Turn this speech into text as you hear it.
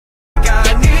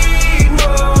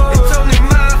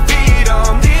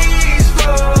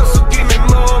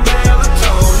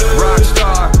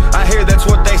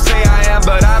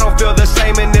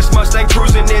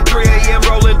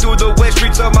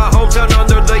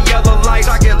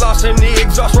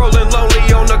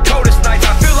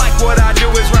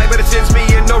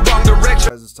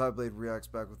Blade Reacts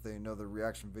back with another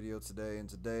reaction video today, and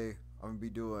today I'm going to be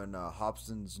doing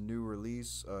Hopsin's new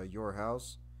release, Your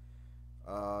House.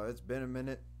 It's been a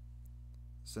minute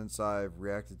since I've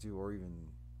reacted to or even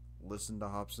listened to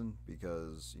Hopsin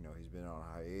because, you know, he's been on a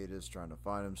hiatus trying to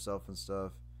find himself and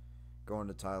stuff, going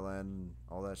to Thailand and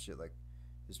all that shit. Like,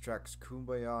 his tracks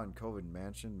Kumbaya and COVID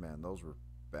Mansion, man, those were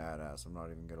badass, I'm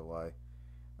not even going to lie.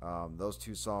 Those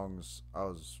two songs, I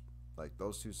was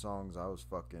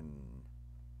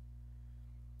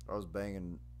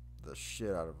banging the shit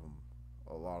out of them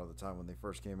a lot of the time when they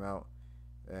first came out,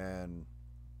 and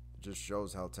it just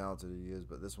shows how talented he is.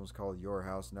 But this one's called Your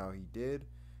House. Now, you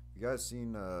guys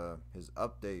seen his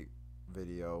update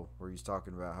video where he's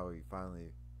talking about how he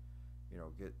finally, you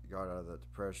know, got out of that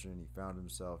depression, he found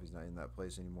himself, he's not in that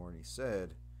place anymore, and he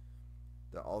said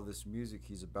that all this music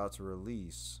he's about to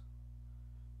release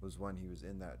was when he was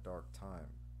in that dark time.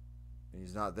 And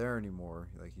he's not there anymore.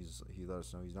 Like, he let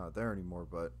us know he's not there anymore,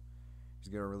 but he's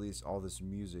gonna release all this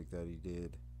music that he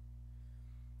did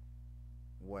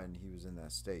when he was in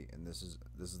that state, and this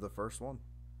is the first one.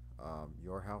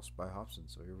 Your House by Hopsin.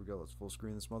 So here we go. Let's full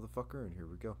screen this motherfucker, and here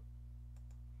we go.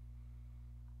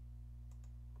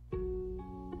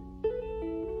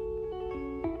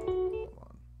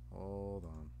 Hold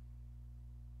on.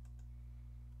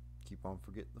 Keep on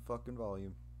forgetting the fucking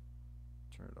volume.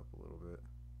 Turn it up a little bit.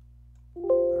 There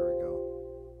we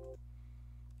go.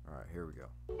 Alright, here we go.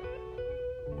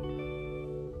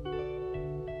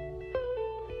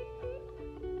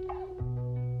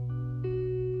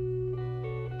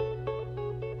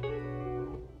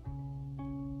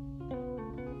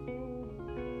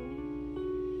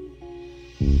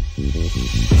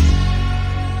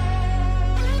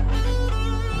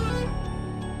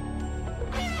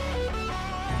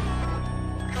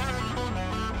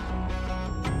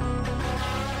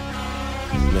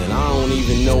 Man, I don't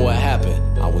even know what happened.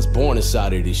 I was born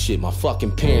inside of this shit, my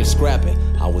fucking parents scrapping.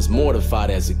 I was mortified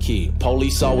as a kid.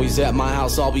 Police always at my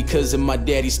house, all because of my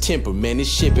daddy's temper. Man, this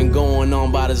shit been going on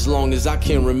about as long as I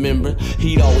can remember.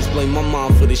 He'd always blame my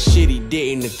mom for the shit he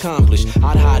didn't accomplish.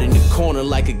 I'd hide in the corner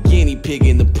like a guinea pig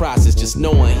in the process, just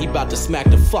knowing he about to smack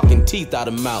the fucking teeth out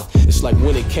of mouth. It's like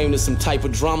when it came to some type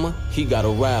of drama, he got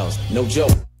aroused. No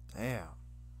joke. Damn.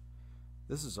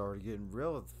 This is already getting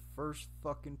real at the first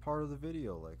fucking part of the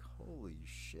video. Like, holy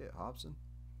shit, Hopsin.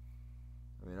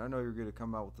 I mean, I know you're gonna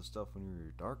come out with the stuff when you're in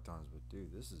your dark times, but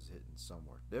dude, this is hitting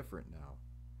somewhere different now.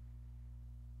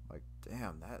 Like,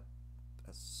 damn, that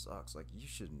sucks. Like, you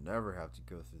should never have to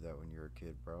go through that when you're a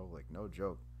kid, bro. Like, no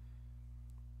joke.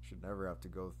 You should never have to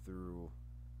go through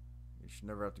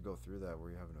that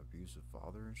where you have an abusive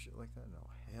father and shit like that. No,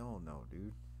 hell no,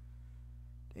 dude.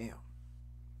 Damn.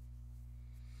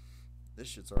 This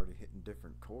shit's already hitting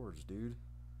different chords, dude.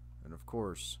 And of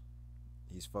course,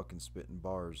 he's fucking spitting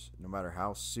bars. No matter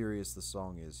how serious the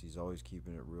song is, he's always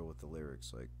keeping it real with the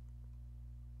lyrics. Like,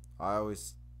 I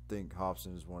always think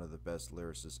Hopsin is one of the best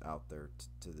lyricists out there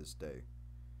to this day.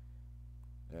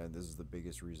 And this is the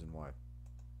biggest reason why.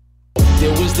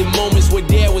 There was the moments where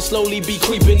dad would slowly be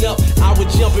creeping up. I would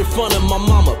jump in front of my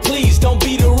mama. Please don't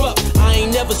beat her up. I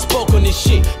ain't never spoke on this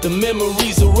shit. The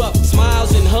memories are up.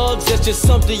 Smiles and hugs, that's just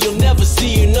something you'll never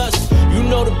see in us. You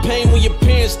know the pain when your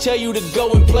parents tell you to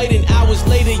go and play, then hours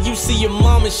later you see your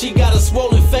mom and she got a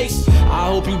swollen face. I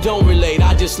hope you don't relate.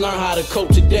 I just learned how to cope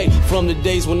today. From the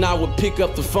days when I would pick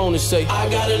up the phone and say, I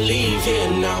gotta leave here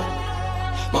now.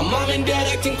 My mom and dad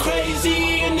acting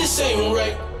crazy and this ain't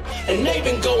right. And they've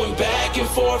been going back and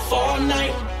forth all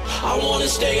night. I wanna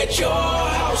stay at your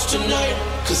house tonight,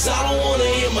 cause I don't wanna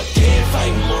hear my dad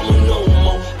fight mama no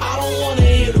more. I don't wanna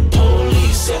hear the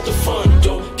police at the front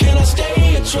door. Can I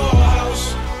stay at your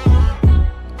house?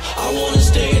 I wanna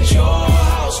stay at your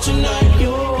house tonight.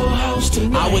 Your house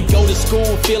tonight. I would go to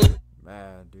school feeling,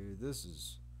 man, dude, this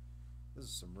is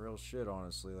some real shit,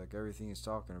 honestly. Like, everything he's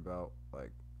talking about,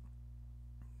 like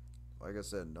I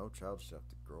said, no child should have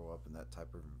to grow up in that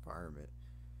type of environment.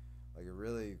 Like, it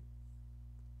really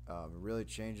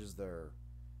changes their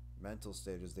mental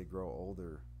state as they grow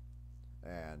older,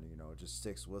 and, you know, it just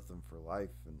sticks with them for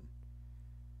life, and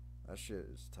that shit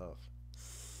is tough.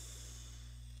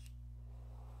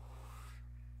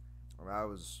 I mean, I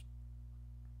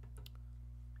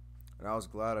was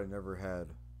glad I never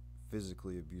had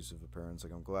physically abusive parents.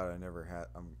 Like, I'm glad I never had.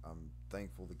 I'm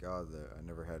thankful to God that I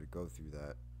never had to go through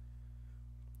that.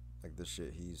 Like, the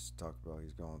shit he's talked about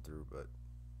he's going through, but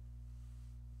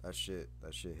that shit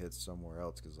hits somewhere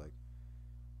else, because, like,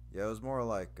 yeah, it was more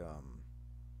like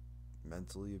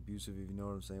mentally abusive, if you know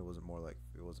what I'm saying. It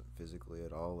wasn't physically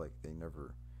at all. Like, they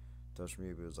never touched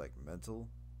me, but it was like mental.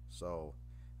 So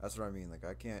that's what I mean. Like,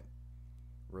 I can't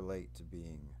relate to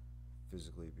being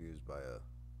physically abused by a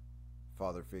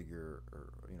father figure,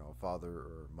 or a father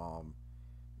or mom,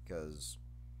 because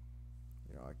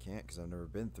I can't, because I've never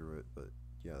been through it. But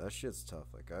yeah, that shit's tough.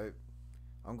 Like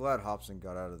I'm glad Hopsin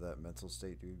got out of that mental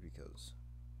state, dude, because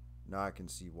now I can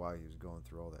see why he was going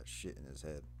through all that shit in his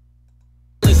head.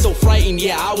 So frightened,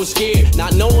 yeah, I was scared,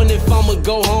 not knowing if I'ma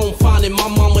go home, finding my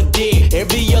mama dead.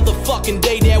 Every other fucking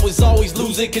day, Dad was always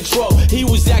losing control. He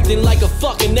was acting like a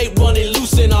fucking ape running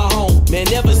loose in our home.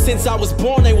 Man, ever since I was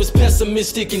born, they was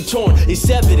pessimistic and torn. It's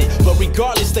evident, but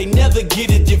regardless, they never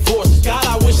get a divorce. God,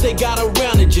 I wish they got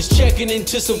around to just checking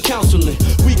into some counseling.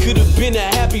 We could have been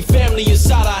a happy family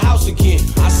inside our house again.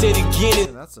 I said again.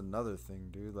 And that's another thing,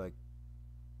 dude. Like,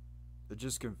 it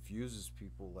just confuses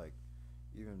people. Like,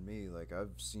 even me, like,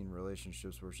 I've seen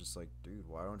relationships where it's just like, dude,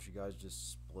 why don't you guys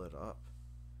just split up?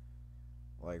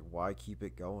 Like, why keep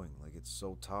it going? Like, it's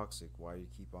so toxic. Why do you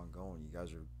keep on going? You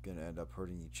guys are gonna end up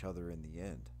hurting each other in the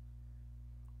end.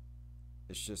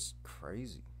 It's just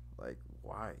crazy. Like,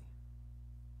 why?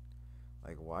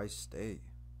 Like, why stay?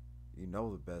 You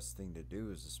know the best thing to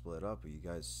do is to split up, but you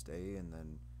guys stay, and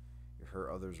then you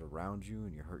hurt others around you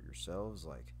and you hurt yourselves.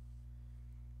 Like,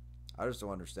 I just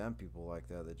don't understand people like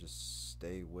that just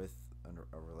stay with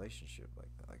a relationship like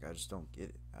that. Like, I just don't get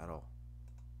it at all.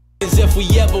 As if we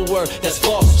ever were, that's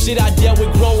false. Shit I dealt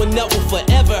with growing up will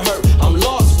forever hurt. I'm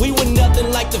lost. We were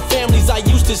nothing like the families I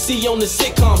used to see on the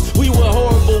sitcoms. We were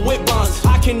horrible with bonds.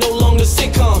 I can no longer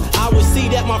sitcom. I would see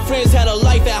that my friends had a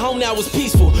life at home that was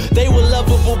peaceful. They were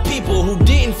lovable people who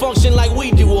didn't function like we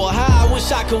do. Or how I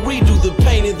wish I could redo the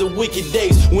pain of the wicked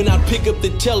days when I'd pick up the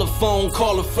telephone,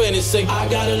 call a friend and say, I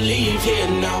gotta leave here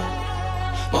now.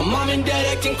 My mom and dad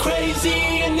acting crazy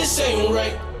and this ain't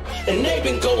right. And they've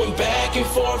been going back and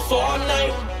forth for all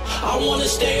night. I wanna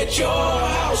stay at your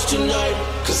house tonight,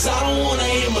 cause I don't wanna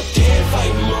hear my dad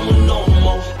fighting mama no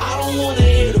more. I don't wanna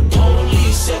hear the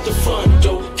police at the front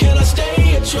door. Can I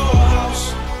stay at your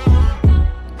house?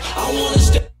 I wanna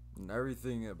stay. And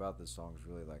everything about this song is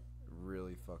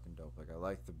really fucking dope. Like, I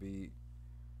like the beat.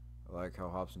 I like how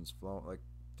Hopsin's flowing. Like,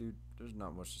 dude, there's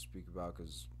not much to speak about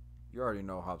because you already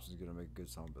know Hopsin's gonna make a good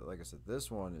song. But like I said,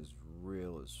 this one is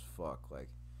real as fuck. Like,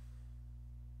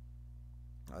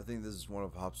 I think this is one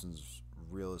of Hopsin's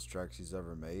realest tracks he's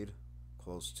ever made.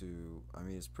 Close to, I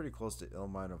mean, it's pretty close to Ill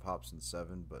Mind of Hopsin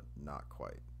 7, but not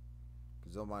quite.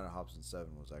 Because Ill Mind of Hopsin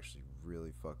 7 was actually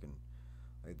really fucking,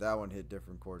 like, that one hit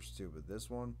different chords too. But this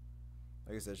one,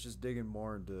 like I said, it's just digging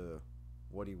more into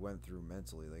what he went through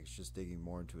mentally. Like, it's just digging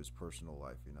more into his personal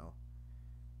life, you know?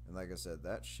 And like I said,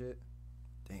 that shit,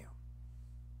 damn.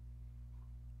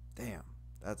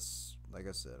 That's, like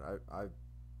I said, I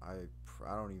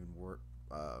don't even work.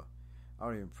 I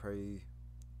don't even pray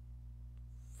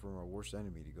for my worst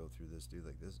enemy to go through this, dude.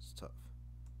 Like, this is tough.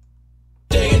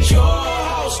 Stay at your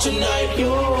house tonight,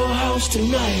 your house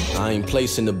tonight. I ain't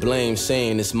placing the blame,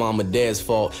 saying it's mom or dad's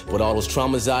fault, but all those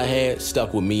traumas I had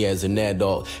stuck with me as an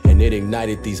adult, and it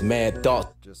ignited these mad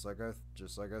thoughts. Just like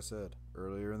I said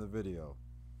earlier in the video,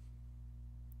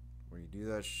 when you do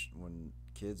that, when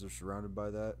kids are surrounded by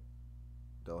that,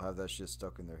 they'll have that shit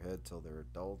stuck in their head till they're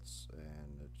adults,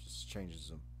 and it just changes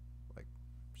them. Like,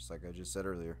 just like I just said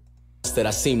earlier. That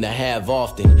I seem to have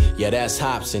often. Yeah, that's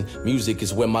Hopsin. Music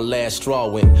is where my last straw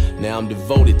went. Now I'm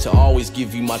devoted to always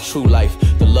give you my true life.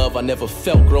 The love I never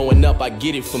felt growing up, I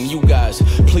get it from you guys.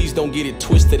 Please don't get it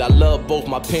twisted. I love both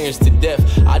my parents to death.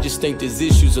 I just think there's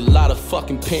issues a lot of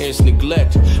fucking parents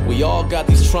neglect. We all got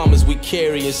these traumas we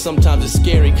carry, and sometimes it's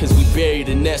scary because we bury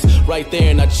the nest right there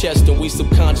in our chest, and we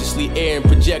subconsciously air and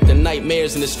project the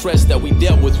nightmares and the stress that we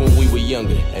dealt with when we were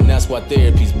younger. And that's why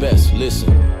therapy's best.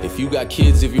 Listen, if you got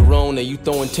kids of your own and you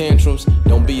throwing tantrums,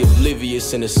 don't be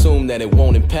oblivious and assume that it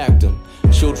won't impact them.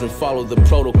 Children follow the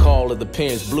protocol of the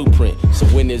parents' blueprint, so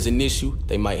when there's an issue,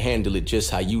 they might handle it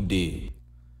just how you did.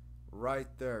 Right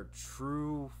there,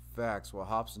 true facts. What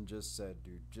Hopsin just said,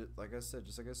 dude. Just like I said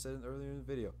earlier in the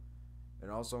video. And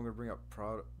also, I'm gonna bring up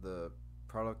the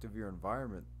product of your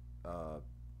environment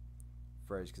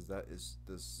phrase, because this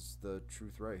is the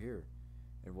truth right here,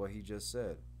 and what he just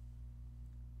said.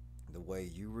 The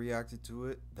way you reacted to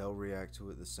it, they'll react to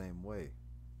it the same way.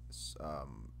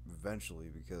 Eventually,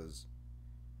 because,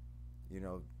 you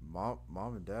know,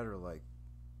 mom and dad are like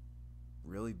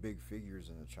really big figures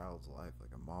in a child's life.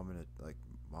 Like mom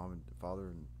and father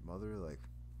and mother, like,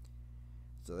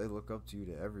 so they look up to you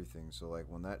to everything. So like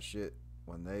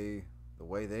the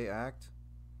way they act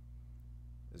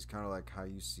is kind of like how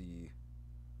you see,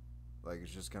 like,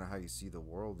 it's just kind of how you see the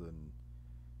world, and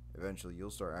eventually you'll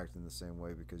start acting the same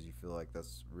way because you feel like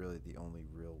that's really the only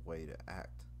real way to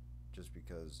act, just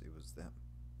because it was them.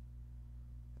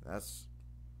 And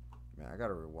Man, I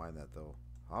gotta rewind that though.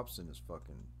 Hopsin is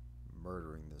fucking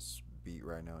murdering this beat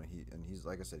right now, and he's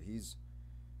like I said, this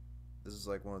is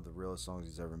like one of the realest songs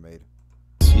he's ever made.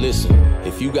 Listen,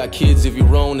 if you got kids of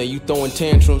your own and you throwing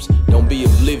tantrums, don't be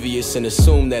oblivious and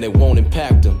assume that it won't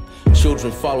impact them.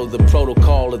 Children follow the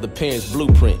protocol of the parents'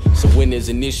 blueprint, so when there's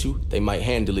an issue, they might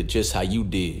handle it just how you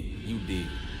did.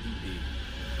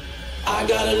 I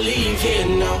gotta leave here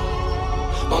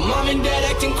now. My mom and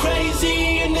dad acting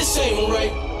crazy and this ain't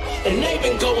right, and they've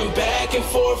been going back and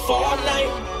forth all night.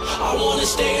 I wanna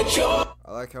stay at your...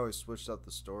 I like how he switched up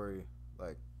the story,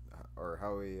 like, or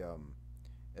how he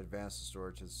advanced the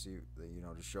story to see, you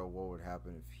know, to show what would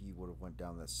happen if he would have went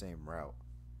down that same route.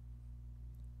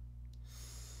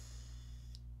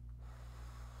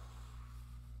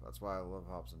 That's why I love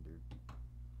Hopsin, dude.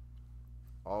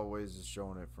 Always is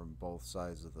showing it from both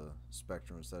sides of the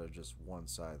spectrum instead of just one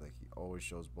side. Like, he always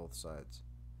shows both sides.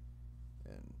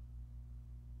 And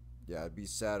yeah, I'd be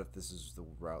sad if this is the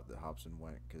route that Hopsin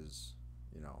went, because,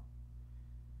 you know,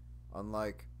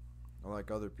 unlike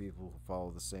other people who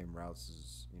follow the same routes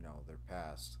as, you know, their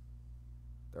past,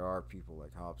 there are people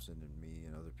like Hopsin and me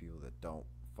and other people that don't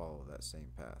follow that same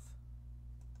path.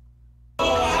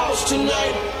 House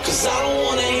tonight, cause I don't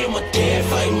wanna hear my dad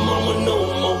fight mama no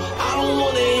more. I don't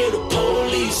wanna hear the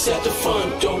police at the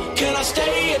front door. Can I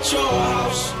stay at your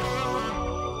house?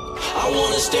 I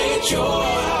wanna stay at your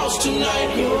house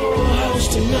tonight. Your house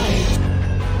tonight.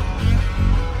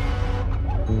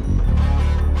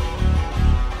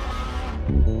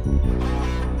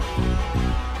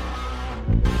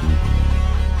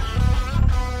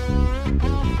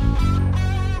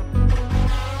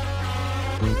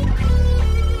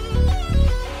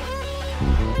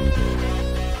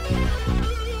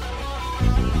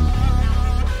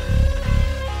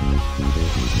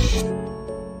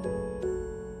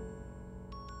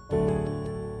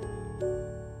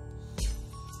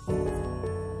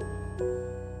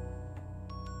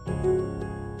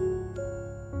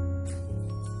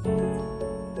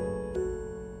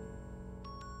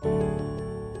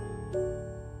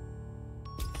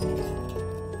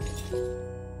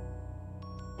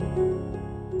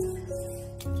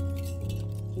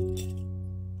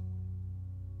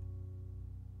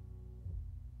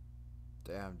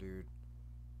 Damn, dude.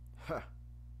 Ha.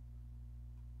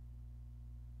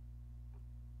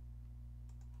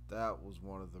 That was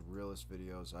one of the realest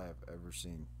videos I have ever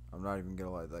seen. I'm not even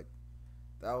gonna lie, like,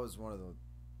 that was one of the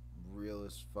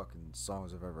realest fucking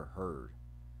songs I've ever heard.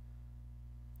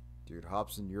 Dude,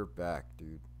 Hopsin, you're back,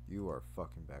 dude. You are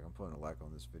fucking back. I'm putting a like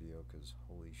on this video because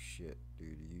holy shit,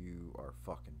 dude, you are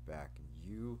fucking back. And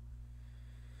you,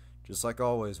 just like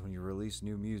always, when you release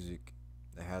new music,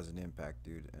 it has an impact,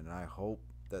 dude. And I hope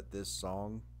that this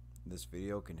song, this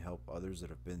video, can help others that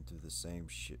have been through the same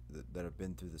shit, that have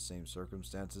been through the same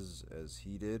circumstances as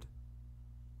he did.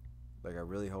 Like, I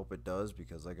really hope it does,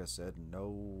 because like I said,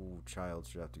 no child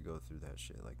should have to go through that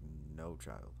shit. Like, no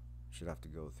child should have to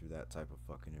go through that type of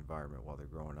fucking environment while they're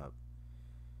growing up.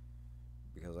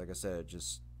 Because like I said, it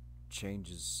just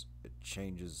changes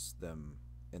them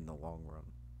in the long run.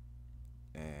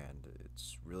 And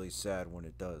it's really sad when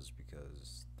it does,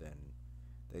 because then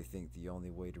they think the only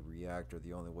way to react or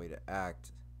the only way to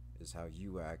act is how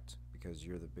you act, because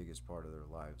you're the biggest part of their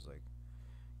lives. Like,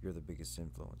 you're the biggest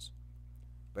influence.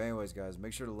 But anyways, guys,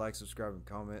 make sure to like, subscribe, and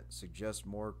comment. Suggest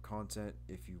more content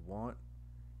if you want.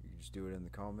 You can just do it in the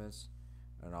comments,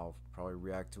 and I'll probably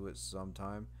react to it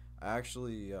sometime. I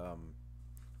actually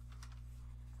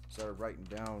started writing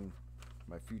down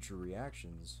my future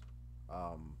reactions.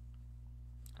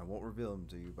 I won't reveal them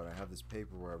to you, but I have this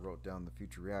paper where I wrote down the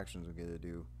future reactions I'm going to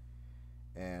do.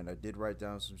 And I did write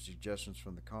down some suggestions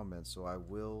from the comments, so I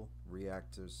will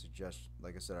react to suggestions.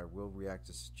 Like I said, I will react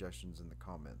to suggestions in the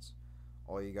comments.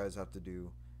 All you guys have to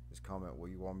do is comment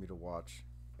what you want me to watch,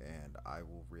 and I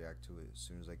will react to it as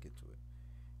soon as I get to it.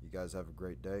 You guys have a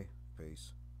great day.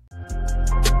 Peace.